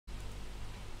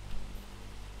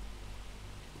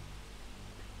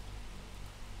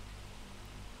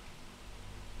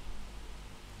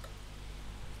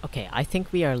Okay, I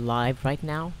think we are live right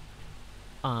now.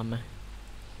 Um,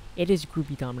 it is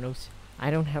Groovy Dominoes.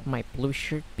 I don't have my blue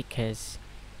shirt because,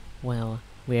 well,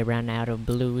 we ran out of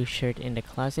blue shirt in the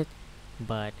closet.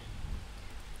 But,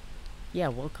 yeah,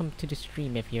 welcome to the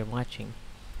stream if you're watching.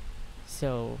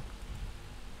 So,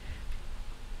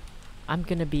 I'm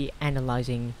gonna be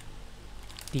analyzing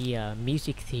the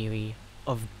music theory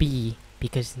of B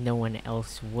because no one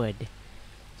else would.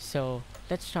 So,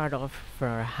 let's start off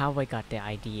for how I got the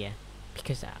idea,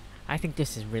 because I think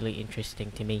this is really interesting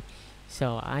to me.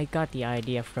 So, I got the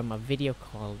idea from a video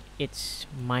called It's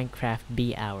Minecraft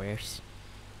B Hours.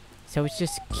 So, it's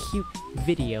just a cute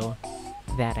video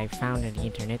that I found on the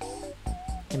internet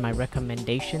in my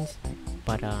recommendations,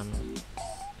 but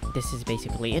this is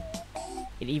basically it.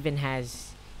 It even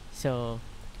has, so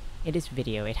in this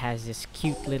video it has this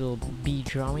cute little bee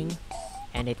drawing,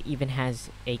 and it even has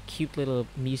a cute little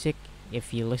music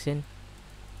if you listen.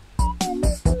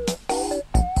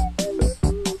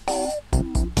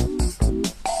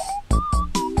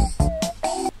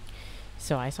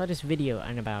 So I saw this video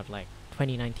in about like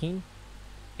 2019,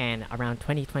 and around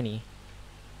 2020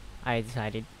 I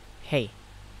decided, hey,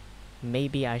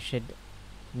 maybe I should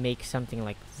make something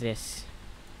like this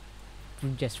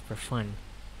just for fun.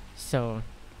 So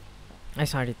I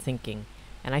started thinking,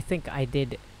 and I think I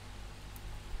did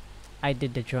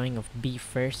the drawing of B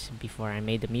first before I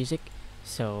made the music.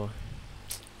 So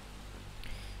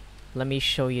let me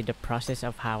show you the process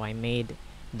of how I made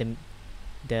the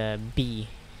B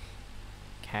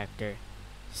character.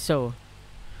 So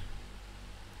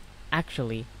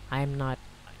actually, I'm not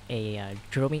a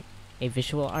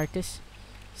visual artist,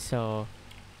 so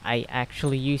I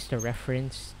actually used a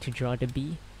reference to draw the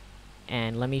bee,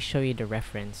 and let me show you the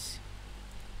reference.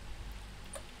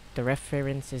 The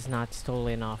reference is not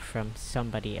stolen off from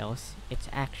somebody else. It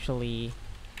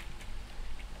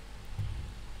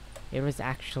was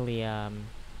actually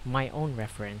my own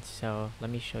reference. So let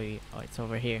me show you. Oh, it's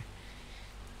over here.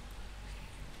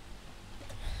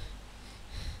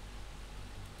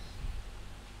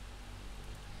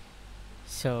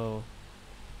 So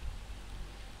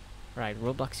right,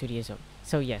 Roblox Studio.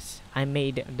 So yes, I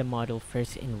made the model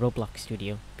first in Roblox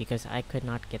Studio because I could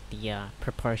not get the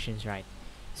proportions right.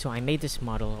 So I made this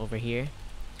model over here,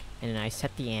 and then I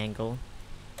set the angle,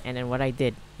 and then what I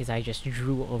did is I just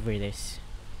drew over this.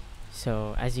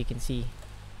 So as you can see,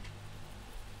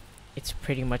 it's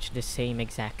pretty much the same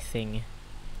exact thing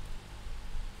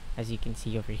as you can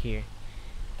see over here.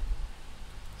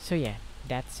 So yeah,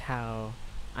 that's how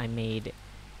I made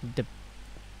the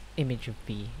image of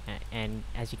bee, and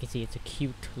as you can see, it's a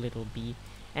cute little bee.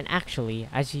 And actually,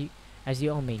 as you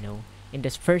all may know, in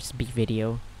this first bee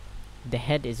video, the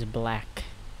head is black,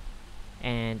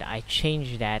 and I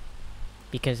changed that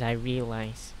because I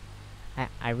realized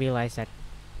that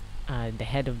the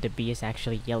head of the bee is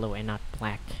actually yellow and not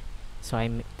black.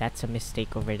 So that's a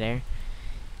mistake over there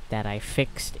that I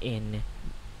fixed in.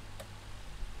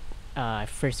 I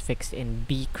first fixed in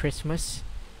Bee Christmas.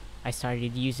 I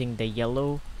started using the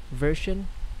yellow version,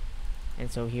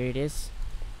 and so here it is.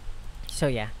 So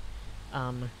yeah,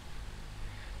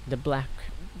 the black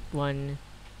one,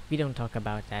 we don't talk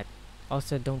about that.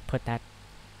 Also, don't put that.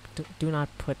 Do not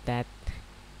put that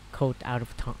quote out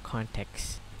of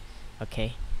context.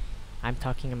 Okay, I'm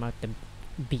talking about the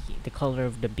bee. The color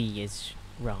of the bee is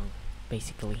wrong,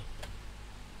 basically,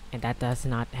 and that does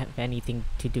not have anything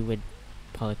to do with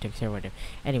politics or whatever.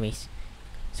 Anyways,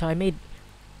 so I made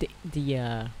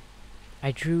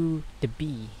I drew the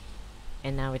bee,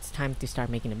 and now it's time to start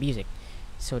making the music.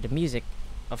 So the music,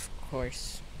 of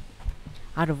course,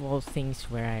 out of all things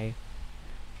where I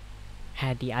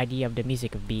had the idea of the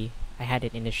music of B, I had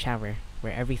it in the shower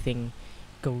where everything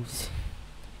goes,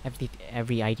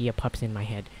 every idea pops in my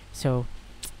head. So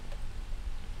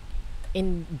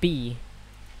in B,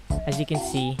 as you can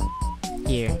see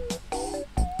here,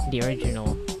 the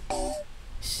original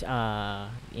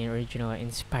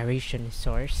inspiration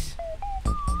source,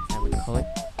 I would call it.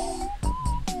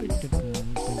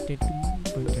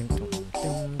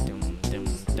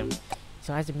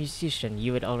 So as a musician,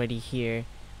 you would already hear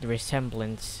the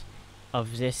resemblance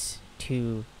of this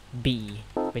to B,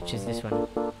 which is this one.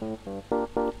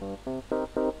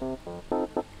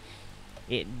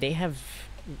 They have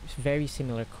very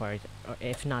similar chords, or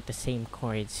if not the same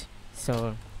chords.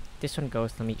 So this one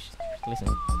goes, let me listen.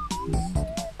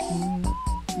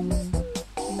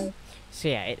 So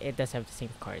yeah, it does have the same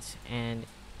chords, and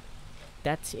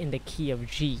that's in the key of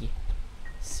G.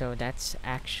 So that's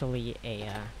actually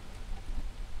a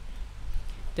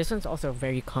this one's also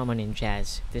very common in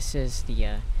jazz. This is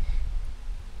the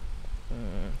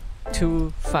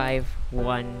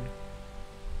 2-5-1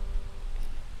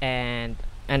 and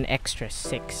an extra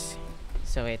 6.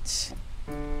 So it's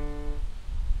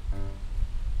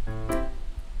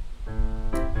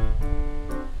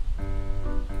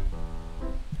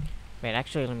wait.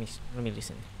 Actually, let me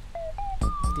listen.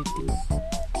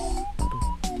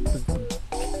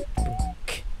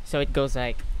 So it goes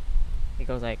like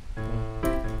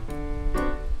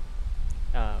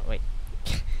wait.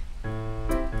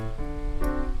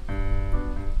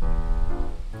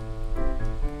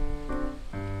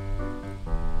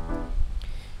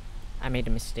 I made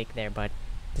a mistake there, but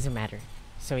doesn't matter.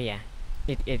 So yeah,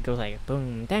 it goes like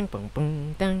boom dang boom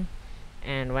boom dang.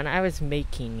 And when I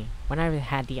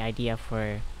had the idea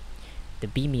for the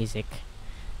B music,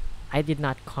 I did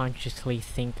not consciously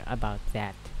think about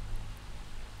that.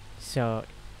 So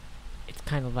it's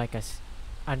kind of like a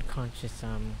unconscious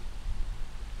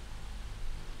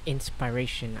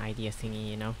inspiration idea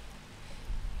thingy, you know.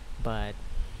 But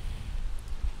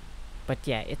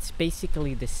yeah, it's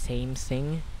basically the same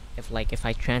thing. If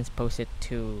I transpose it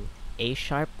to A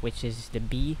sharp, which is the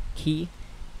B key.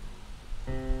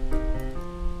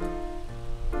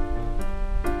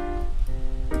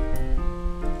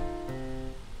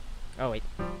 Oh wait.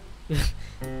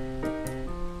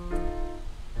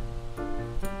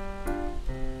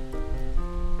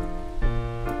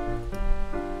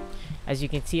 As you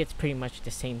can see, it's pretty much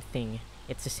the same thing.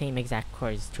 It's the same exact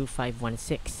chords,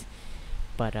 2-5-1-6.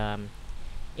 But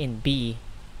in B,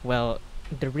 well,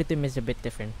 the rhythm is a bit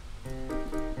different.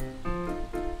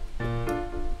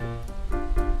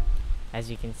 As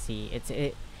you can see, it's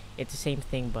the same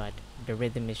thing, but the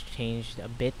rhythm is changed a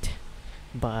bit.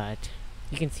 But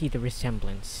you can see the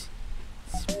resemblance.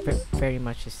 It's very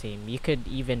much the same. You could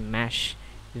even mash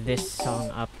this song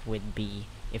up with B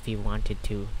if you wanted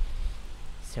to.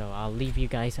 So I'll leave you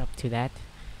guys up to that.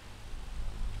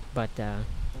 But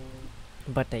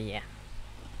yeah,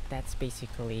 that's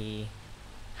basically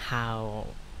how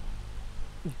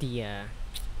the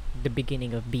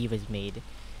beginning of B was made.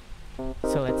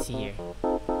 So let's see here.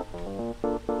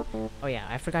 Oh yeah,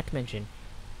 I forgot to mention,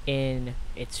 in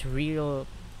its real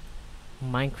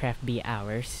Minecraft B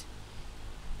hours,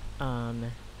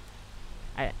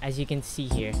 as you can see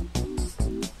here,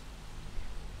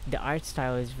 the art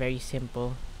style is very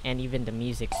simple, and even the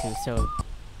music too. So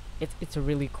it's a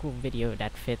really cool video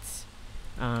that fits.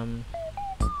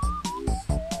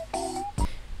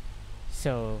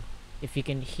 So if you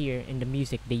can hear in the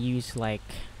music, they use like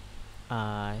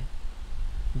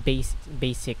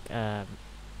basic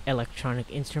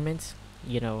electronic instruments,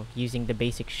 you know, using the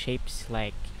basic shapes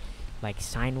like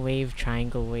sine wave,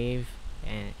 triangle wave,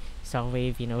 and saw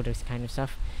wave, you know, those kind of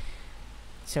stuff.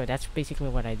 So that's basically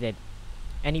what I did.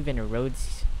 And even the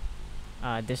roads,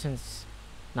 this one's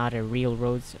not a real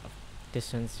roads,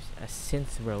 this one's a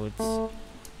synth roads.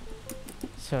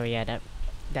 So yeah,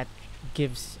 that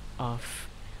gives off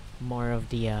more of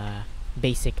the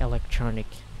basic electronic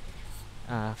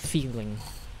feeling,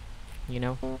 you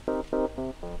know.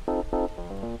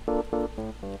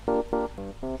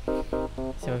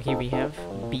 So here we have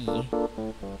B,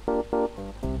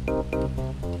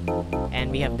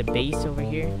 and we have the bass over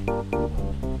here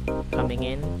coming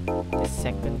in, the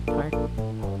second part,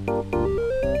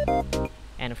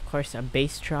 and of course a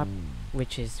bass drop,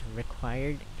 which is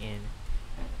required, and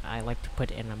I like to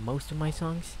put in most of my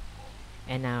songs.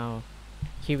 And now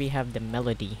here we have the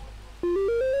melody.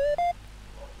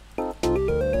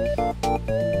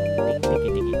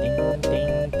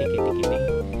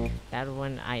 That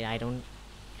one I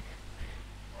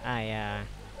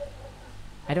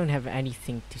don't have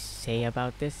anything to say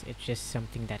about this. It's just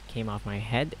something that came off my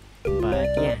head.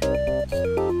 But yeah.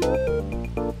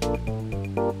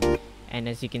 And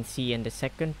as you can see in the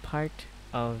second part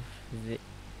of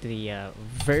the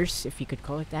verse, if you could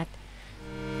call it that,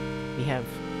 we have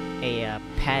a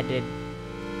padded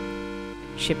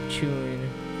chiptune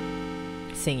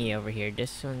thingy over here.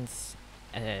 This one's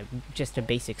just a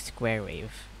basic square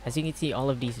wave. As you can see, all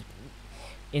of these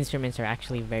instruments are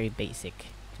actually very basic.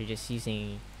 They're just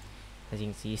using, as you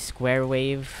can see, square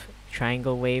wave,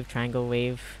 triangle wave,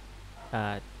 12%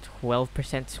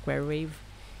 square wave,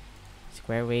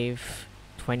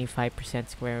 25%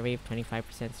 square wave,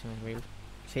 25% square wave.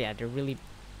 So yeah, they're really,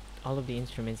 all of the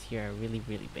instruments here are really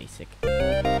basic.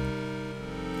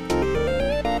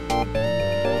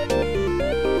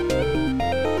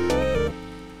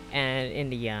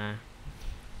 And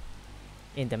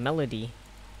in the melody,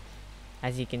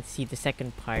 as you can see, the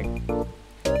second part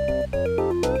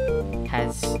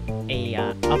has a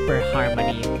upper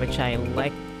harmony, which I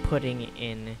like putting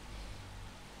in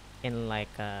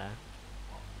like the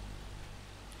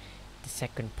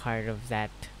second part of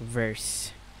that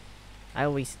verse. I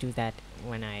always do that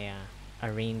when I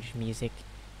arrange music.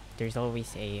 There's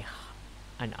always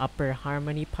an upper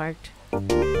harmony part.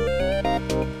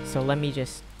 So let me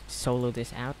just solo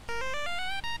this out.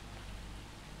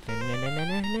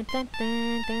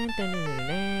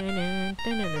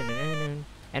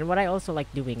 And what I also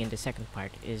like doing in the second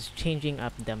part is changing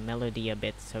up the melody a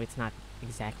bit so it's not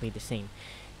exactly the same.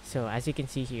 So as you can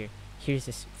see here, here's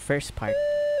this first part.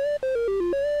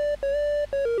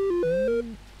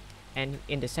 And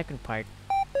in the second part,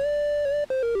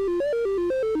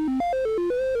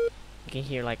 you can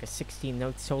hear like a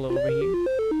 16-note solo over here.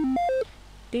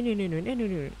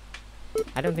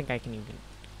 I don't think I can even,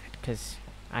 because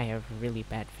I have really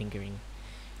bad fingering,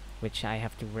 which I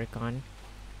have to work on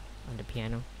the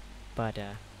piano. But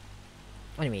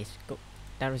anyways, go.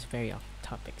 That was very off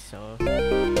topic, so there's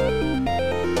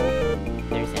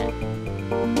that.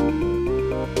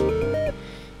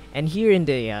 And here in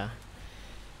the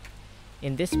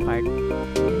in this part,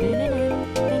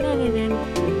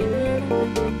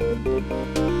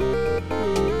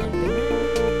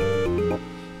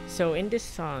 so in this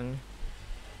song,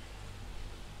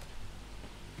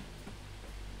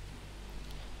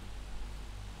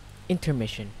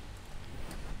 intermission.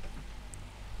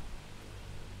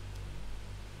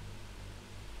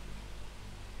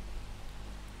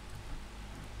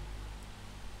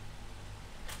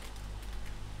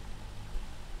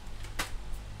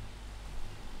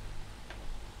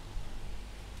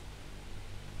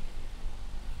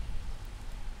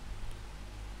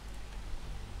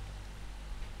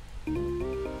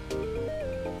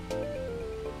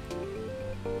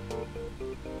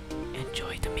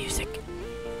 Enjoy the music.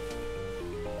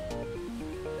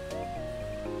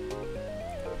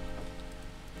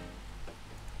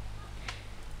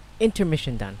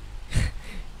 Intermission done.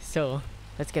 So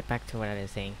let's get back to what I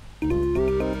was saying. So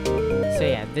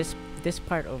yeah, this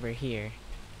part over here,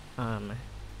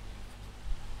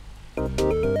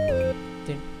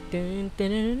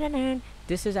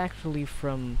 this is actually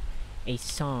from a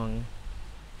song,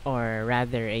 or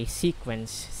rather a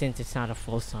sequence, since it's not a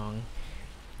full song.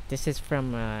 This is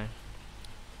from a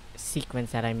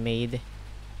sequence that I made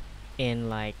in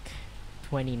like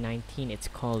 2019. It's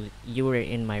called "You Were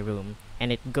in My Room,"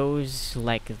 and it goes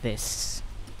like this.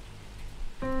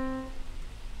 Oh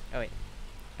wait,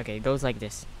 okay, it goes like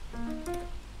this.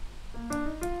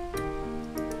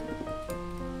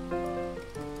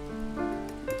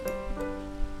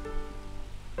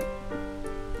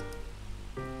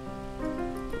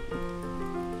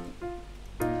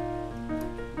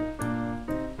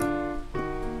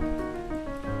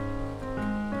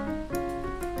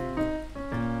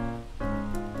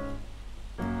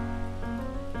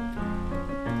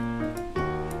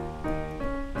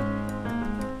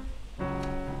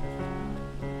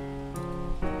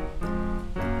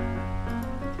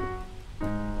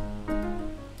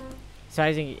 So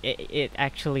I think it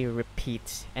actually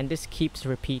repeats, and this keeps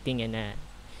repeating in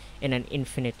an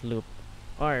infinite loop,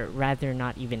 or rather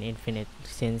not even infinite,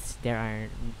 since there's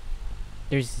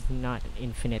not an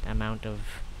infinite amount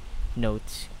of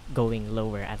notes going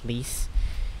lower, at least.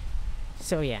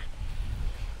 So yeah,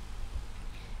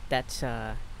 that's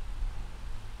as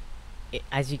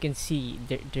you can see,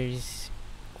 there's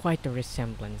quite a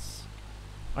resemblance,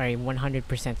 or a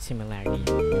 100% similarity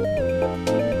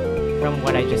from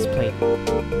what I just played.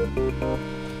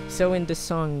 So in the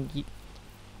song,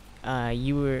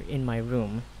 "You Were in My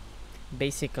Room,"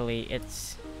 basically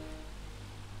it's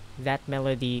that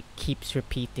melody keeps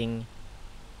repeating,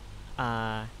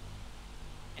 and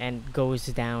goes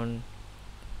down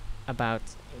about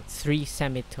 3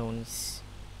 semitones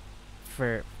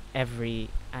for every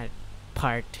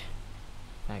part,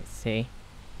 I'd say.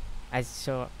 As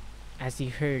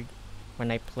you heard when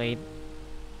I played,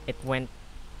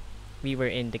 we were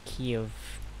in the key of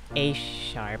A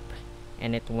sharp,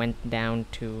 and it went down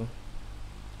to,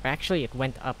 or actually it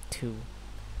went up to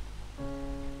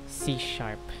C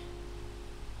sharp,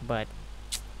 but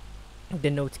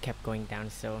the notes kept going down,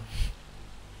 so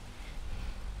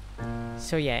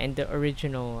yeah, in the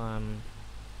original,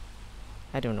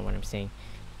 I don't know what I'm saying.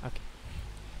 Okay,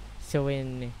 so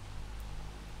in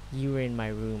 "You Were in My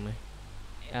Room,"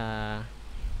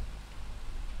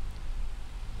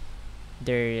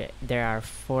 there are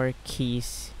four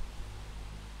keys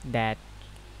that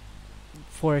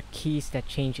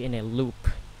change in a loop.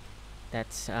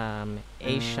 That's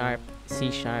A sharp,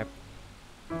 C sharp,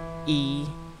 E,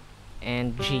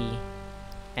 and G,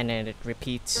 and then it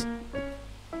repeats.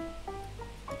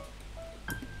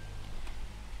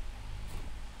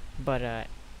 But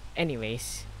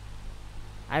anyways,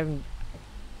 I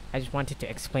just wanted to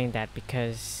explain that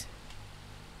because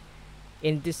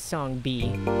in this song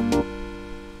B,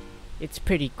 it's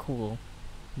pretty cool,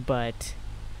 but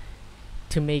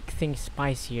to make things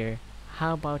spicier,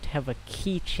 how about have a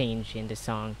key change in the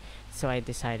song? So I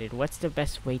decided, what's the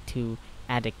best way to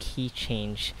add a key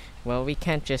change? Well, we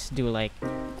can't just do like,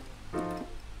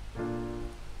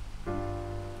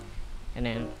 and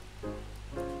then,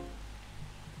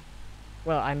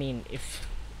 well, I mean, if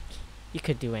you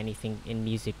could do anything in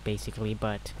music basically,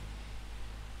 but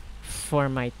for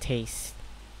my taste,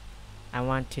 I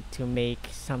wanted to make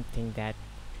something that,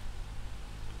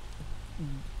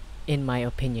 in my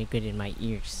opinion, good in my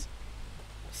ears.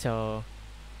 So,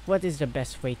 what is the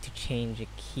best way to change a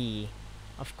key?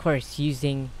 Of course,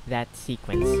 using that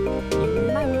sequence.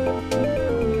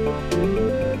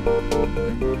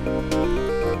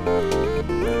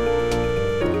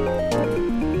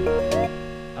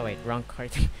 Oh wait, wrong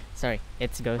chord. Sorry,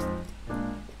 it's Ghost.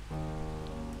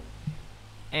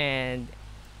 And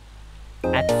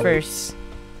at first,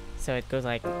 so it goes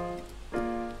like,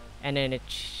 and then it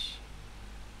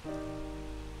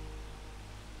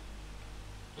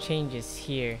changes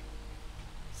here.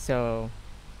 So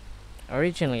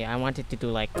originally I wanted to do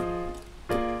like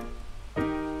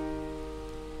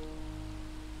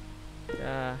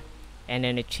and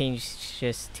then it changed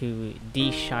just to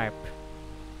D sharp,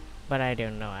 but I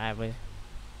don't know,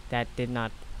 that did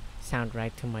not sound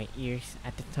right to my ears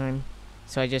at the time,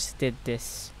 so I just did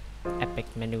this epic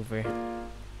maneuver.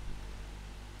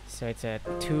 So it's a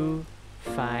 2,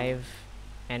 5,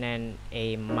 and then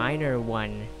a minor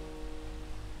 1,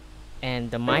 and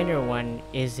the minor 1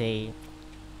 is a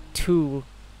 2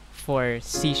 for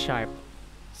C sharp.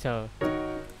 So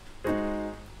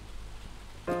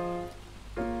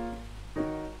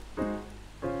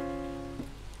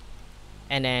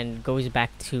and then goes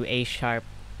back to A sharp,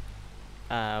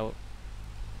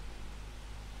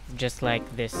 just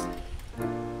like this.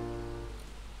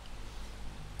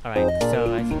 Alright,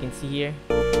 so as you can see here,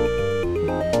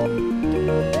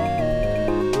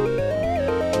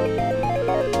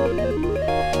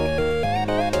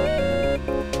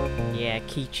 yeah,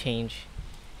 key change.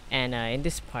 And in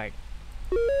this part,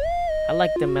 I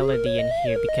like the melody in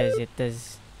here because it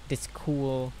does this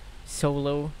cool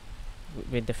solo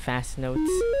with the fast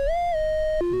notes.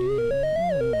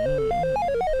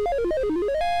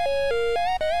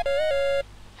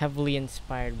 Heavily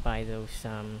inspired by those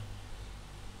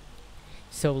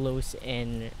solos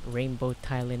in Rainbow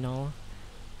Tylenol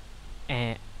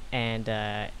and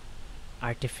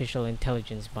Artificial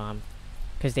Intelligence Bomb,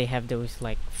 because they have those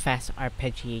like fast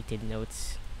arpeggiated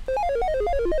notes,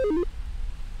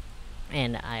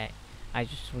 and I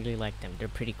just really like them. They're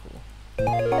pretty cool.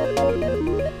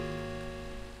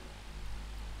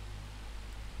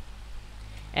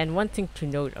 And one thing to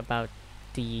note about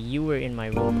the "You Were in My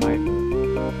Room" part,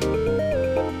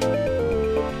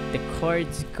 the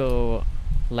chords go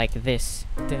like this,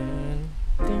 dun,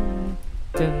 dun,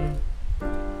 dun,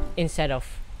 instead of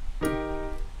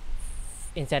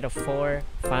 4,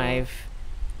 5,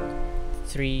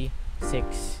 3,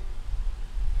 6,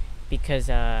 because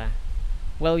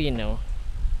well, you know,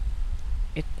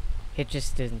 it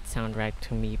just didn't sound right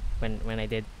to me when I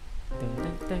did.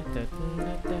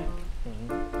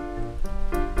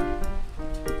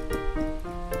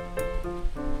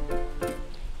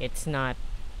 It's not.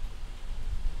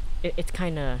 It's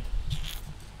kind of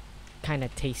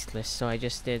tasteless, so I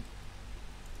just did.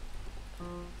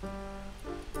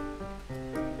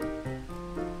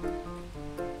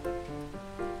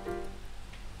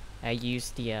 I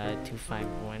used the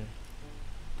 251,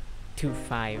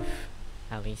 2.5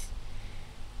 at least,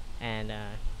 and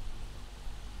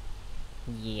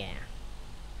yeah,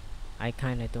 I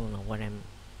kind of don't know what I'm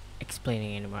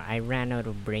explaining anymore. I ran out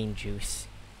of brain juice,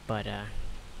 but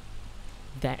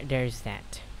there's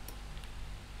that.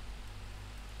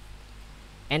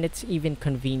 And it's even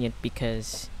convenient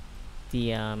because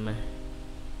the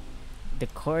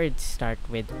chords start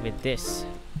with this.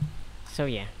 So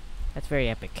yeah, that's very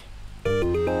epic. Oh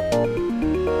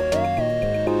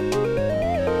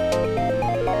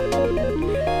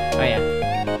yeah.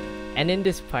 And in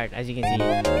this part, as you can see,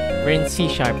 we're in C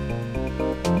sharp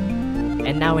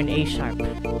and now in A sharp.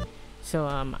 So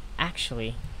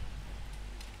actually,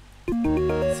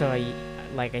 so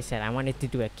like I said, I wanted to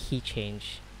do a key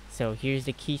change. So here's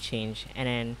the key change, and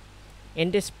then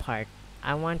in this part,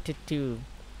 I wanted to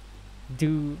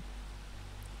do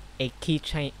a key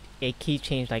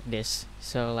change like this.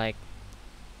 So like,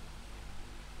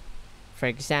 for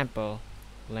example,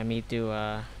 let me do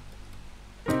a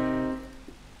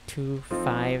 2,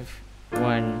 5,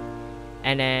 1,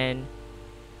 and then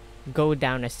go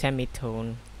down a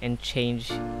semitone and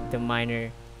change the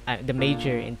minor the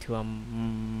major into a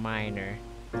minor.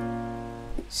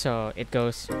 So it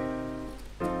goes,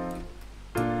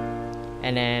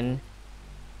 and then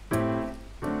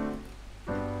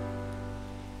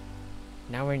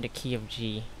now we're in the key of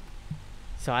G.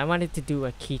 So I wanted to do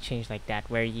a key change like that,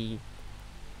 where you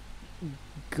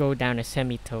go down a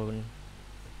semitone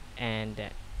and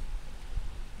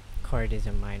chord is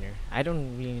a minor. I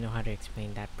don't really know how to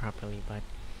explain that properly, but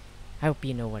I hope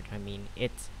you know what I mean.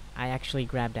 I actually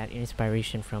grabbed that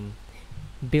inspiration from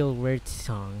Bill Wurtz's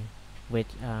song, which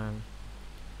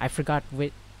I forgot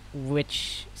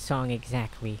which song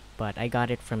exactly, but I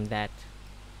got it from that,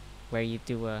 where you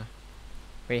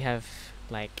have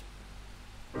like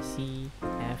C,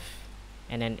 F,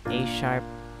 and then A sharp,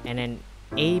 and then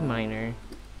A minor,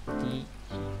 D,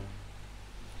 G.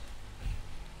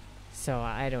 So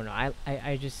I don't know.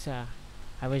 I just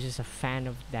I was just a fan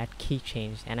of that key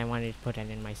change, and I wanted to put it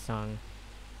in my song.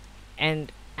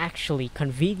 And actually,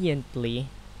 conveniently,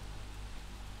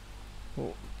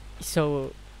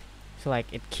 so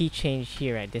like it key changed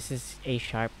here. Right? This is A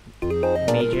sharp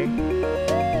major,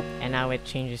 and now it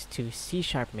changes to C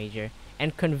sharp major.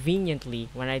 And conveniently,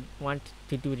 when I want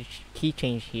to do the key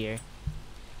change here,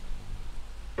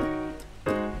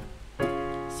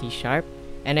 C sharp,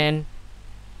 and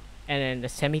then the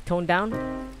semitone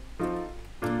down,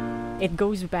 it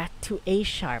goes back to A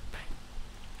sharp.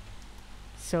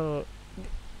 So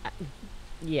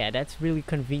yeah, that's really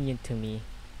convenient to me,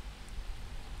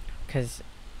 because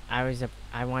I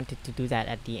wanted to do that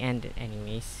at the end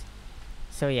anyways.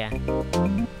 So yeah,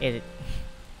 it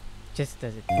just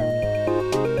does it for me.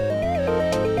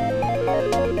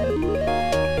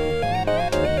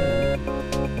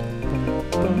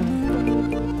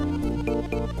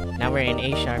 Now we're in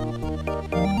A sharp.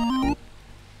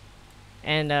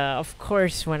 And of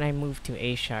course, when I moved to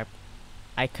A sharp,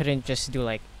 I couldn't just do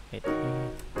like it.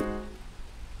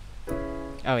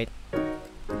 Oh wait.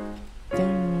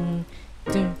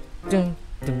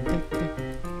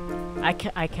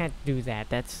 I can't do that.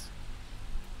 That's,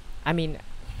 I mean,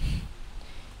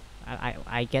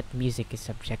 I get music is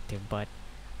subjective, but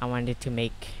I wanted to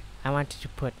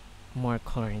put more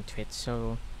color into it.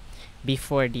 So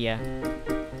before the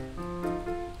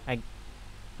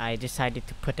I decided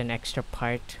to put an extra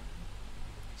part,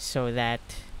 so that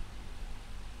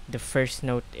the first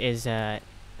note is A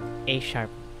sharp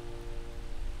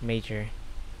major,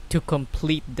 to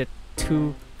complete the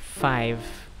 2-5,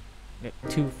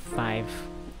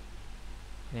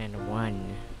 and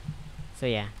 1. So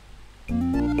yeah,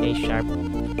 A sharp,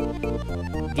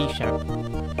 D sharp.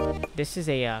 This is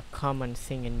a common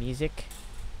thing in music,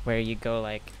 where you go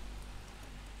like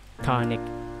tonic,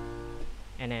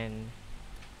 and then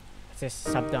this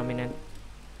subdominant,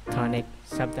 tonic,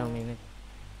 subdominant.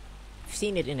 I've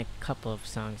seen it in a couple of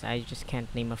songs. I just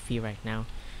can't name a few right now.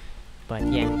 But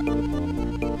yeah.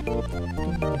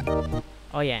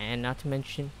 Oh yeah, and not to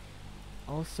mention,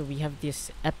 also we have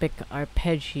this epic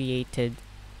arpeggiated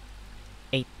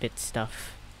 8-bit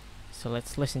stuff. So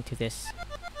let's listen to this.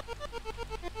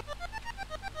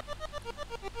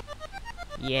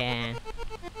 Yeah.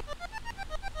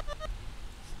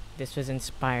 This was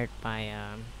inspired by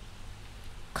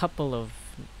couple of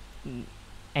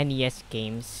NES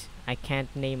games. I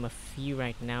can't name a few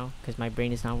right now because my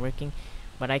brain is not working,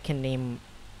 but I can name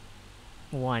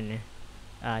one.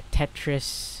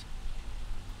 Tetris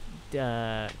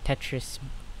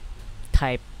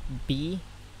type B,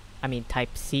 I mean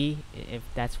type C, if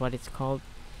that's what it's called.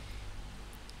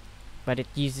 But it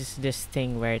uses this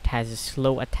thing where it has a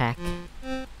slow attack,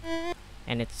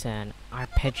 and it's an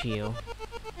arpeggio.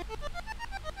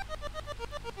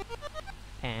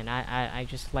 And I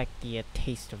just like the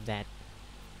taste of that.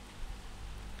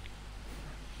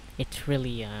 It's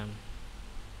really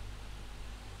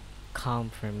calm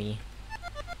for me.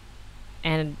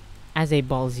 And as a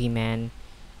ballsy man,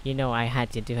 you know, I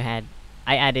had to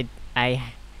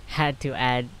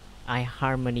add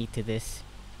harmony to this.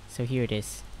 So here it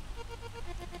is.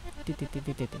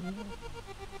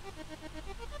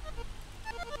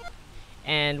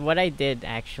 And what I did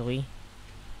actually,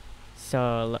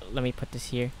 so let me put this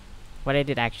here. What I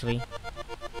did actually,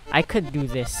 I could do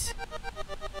this.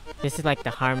 This is like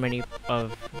the harmony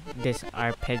of this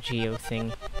arpeggio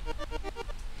thing.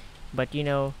 But you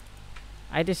know,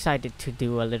 I decided to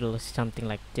do a little something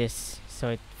like this, so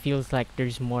it feels like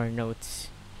there's more notes.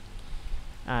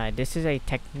 This is a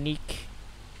technique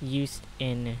used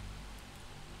in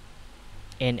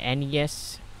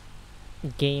NES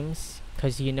games,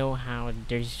 because you know how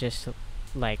there's just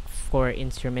like 4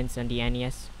 instruments on the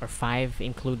NES, or 5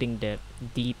 including the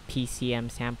DPCM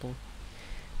sample.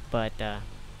 But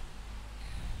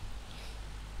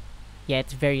yeah,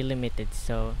 it's very limited.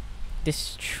 So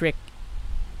this trick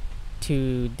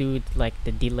to do like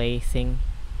the delay thing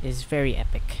is very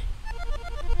epic.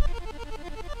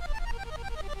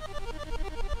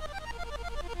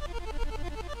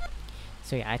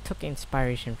 So yeah, I took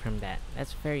inspiration from that.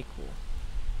 That's very cool.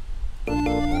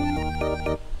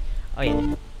 Oh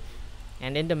yeah,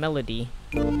 and in the melody,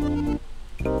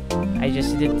 I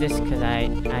just did this because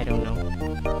I don't know.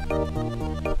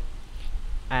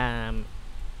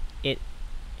 It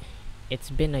it's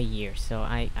been a year, so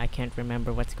I can't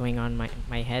remember what's going on in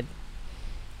my head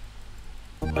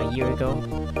a year ago.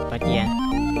 But yeah,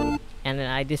 and then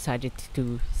I decided to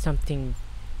do something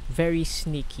very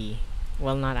sneaky.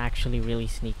 Well, not actually really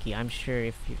sneaky. I'm sure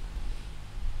if you,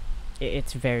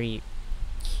 it's very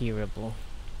hearable,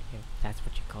 if that's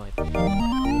what you call it.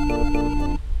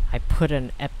 I put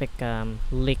an epic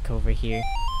lick over here,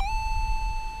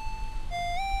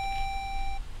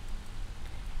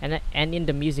 and in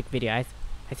the music video, I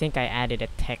think I added a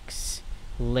text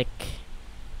lick,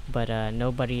 but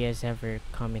nobody has ever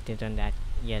commented on that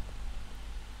yet,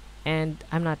 and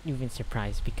I'm not even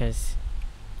surprised because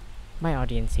my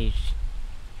audience age.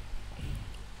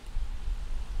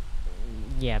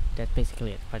 Yeah, that's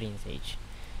basically it. Audience age.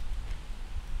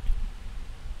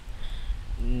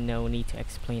 No need to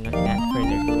explain on that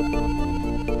further.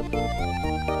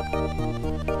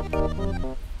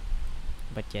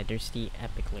 But yeah, there's the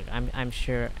epic lyric. I'm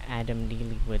sure Adam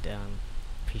Neely would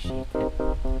appreciate it.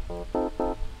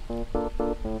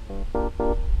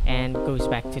 And goes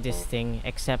back to this thing,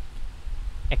 except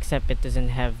it doesn't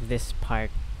have this part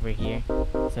over here.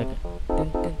 So dun,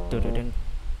 dun, dun, dun, dun.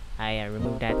 I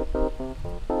removed that.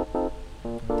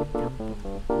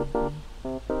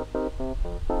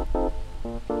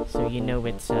 So you know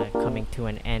it's coming to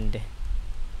an end.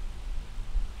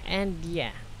 And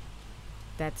yeah,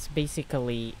 that's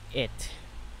basically it.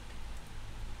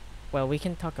 Well, we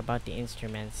can talk about the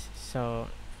instruments. So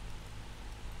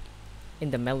in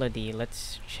the melody,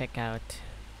 let's check out.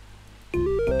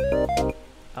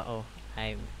 Uh-oh,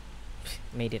 I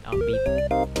made it offbeat.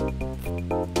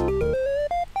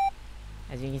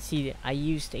 As you can see, I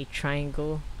used a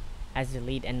triangle as the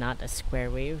lead and not a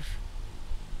square wave,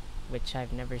 which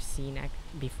I've never seen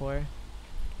before.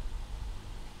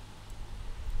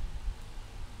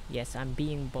 Yes, I'm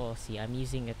being ballsy. I'm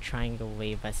using a triangle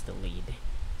wave as the lead.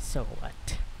 So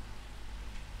what?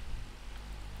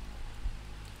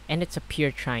 And it's a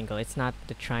pure triangle. It's not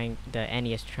the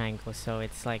NES triangle, so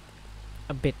it's like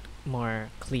a bit more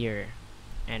clear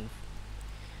and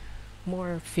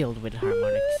more filled with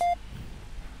harmonics.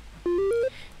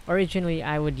 Originally,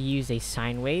 I would use a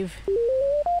sine wave,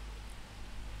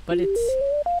 but it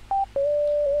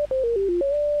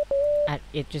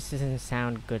just doesn't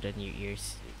sound good on your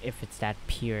ears if it's that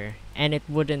pure, and it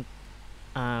wouldn't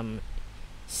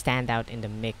stand out in the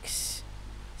mix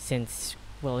since,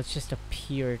 well, it's just a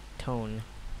pure tone.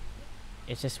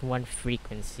 It's just one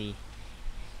frequency.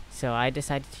 So I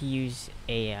decided to use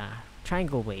a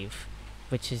triangle wave,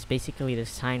 which is basically the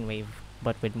sine wave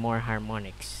but with more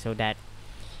harmonics, so that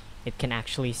it can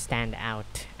actually stand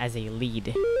out as a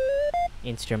lead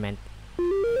instrument.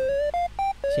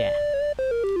 So yeah,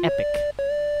 epic.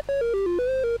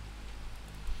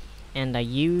 And I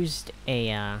used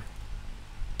a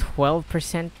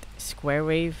 12% square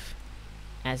wave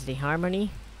as the harmony,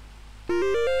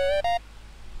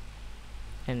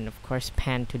 and of course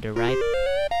pan to the right.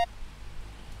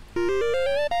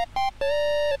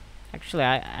 Actually,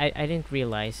 I didn't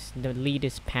realize the lead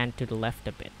is panned to the left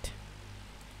a bit.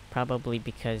 Probably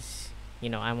because, you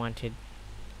know, I wanted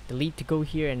the lead to go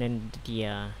here and then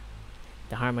the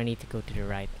harmony to go to the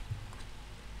right.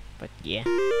 But yeah.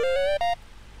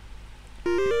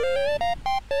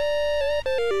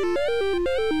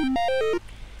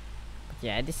 But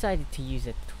yeah, I decided to use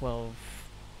a 12%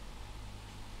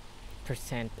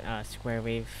 square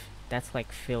wave. That's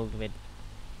like filled with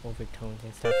overtones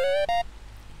and stuff.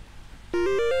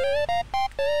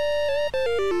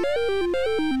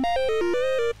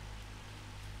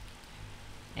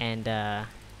 And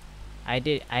I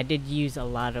did use a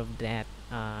lot of that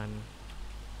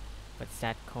what's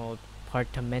that called,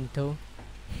 portamento.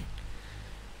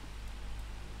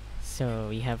 So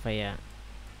we have a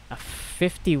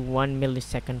 51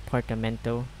 millisecond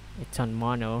portamento. It's on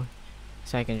mono,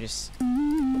 so I can just,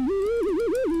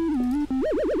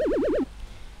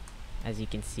 as you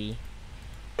can see,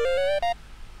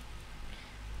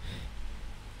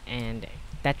 and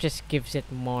that just gives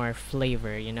it more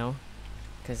flavor, you know,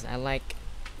 because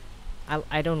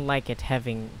I don't like it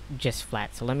having just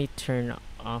flat. So let me turn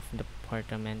off the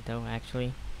portamento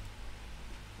actually,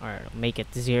 or make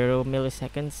it 0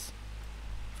 milliseconds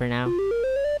for now.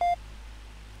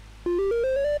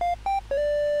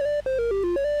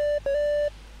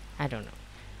 I don't know.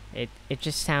 It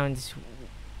just sounds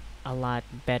a lot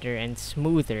better and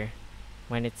smoother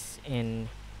when it's in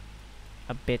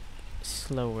a bit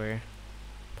slower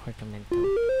portamento.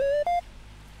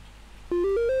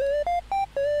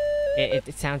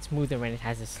 It sounds smoother when it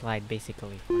has a slide,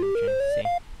 basically, what I'm trying to say.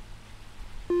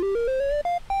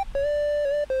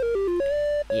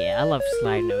 Yeah, I love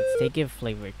slide notes. They give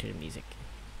flavor to the music.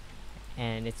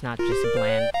 And it's not just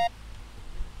bland.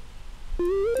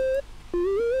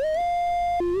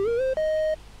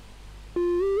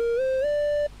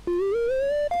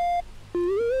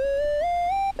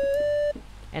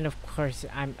 And of course,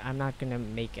 I'm not gonna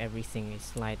make everything a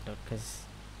slide note, because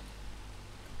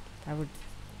that would...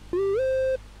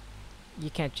 You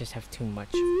can't just have too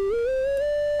much.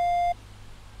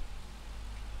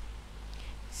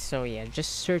 So yeah,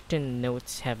 just certain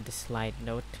notes have the slide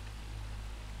note.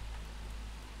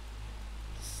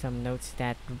 Some notes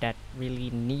that really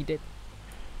need it,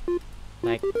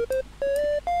 like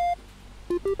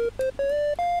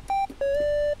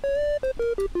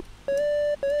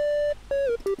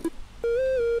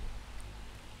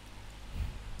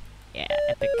yeah,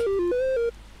 epic.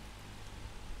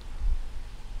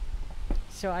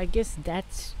 So I guess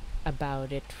that's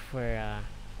about it for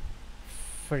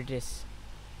this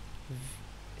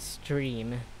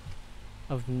stream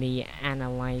of me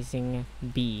analyzing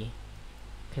B,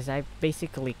 because I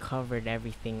basically covered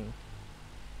everything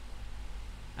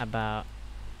about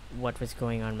what was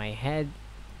going on in my head,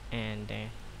 and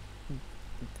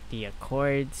the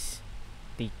chords,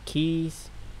 the keys,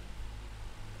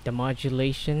 the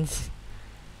modulations.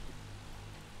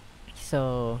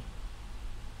 So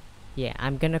yeah,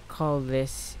 I'm gonna call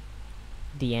this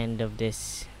the end of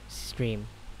this stream.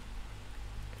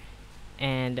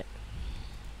 And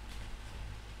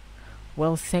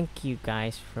well, thank you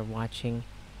guys for watching.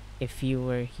 If you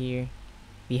were here,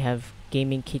 we have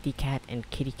Gaming Kitty Cat and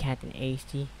Kitty Cat and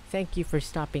ASD. Thank you for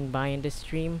stopping by in the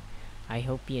stream. I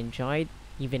hope you enjoyed,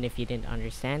 even if you didn't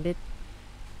understand it.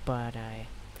 But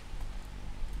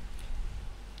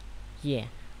yeah,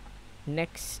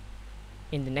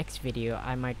 in the next video,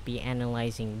 I might be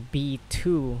analyzing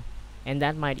B2, and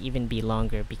that might even be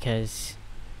longer, because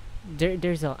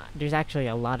there's actually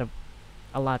a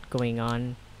lot going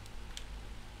on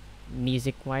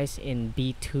music wise in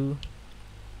B2.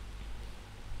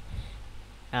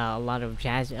 A lot of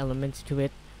jazz elements to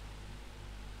it,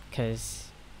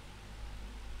 because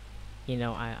you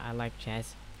know I like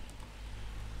jazz.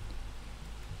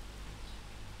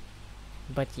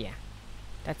 But yeah,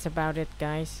 that's about it,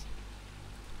 guys.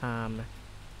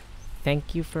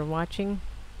 Thank you for watching,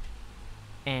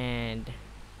 and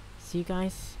see you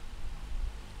guys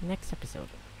next episode.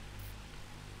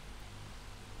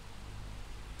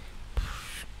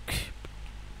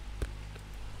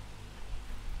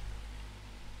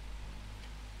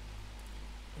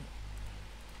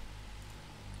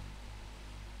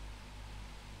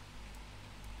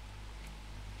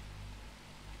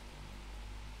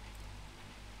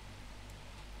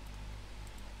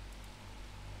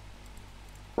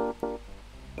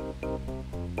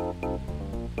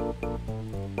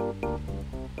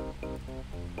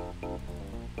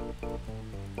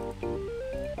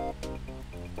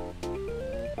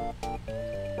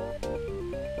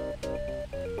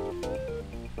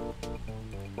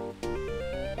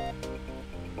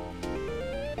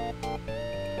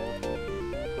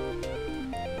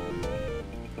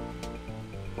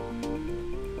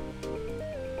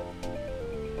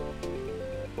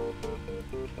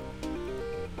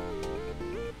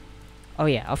 Oh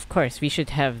yeah, of course, we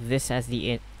should have this as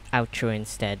the outro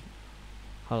instead.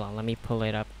 Hold on, let me pull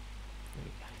it up.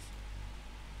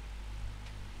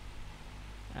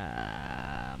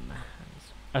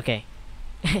 Okay.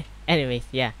 Anyways,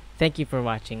 yeah, thank you for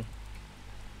watching.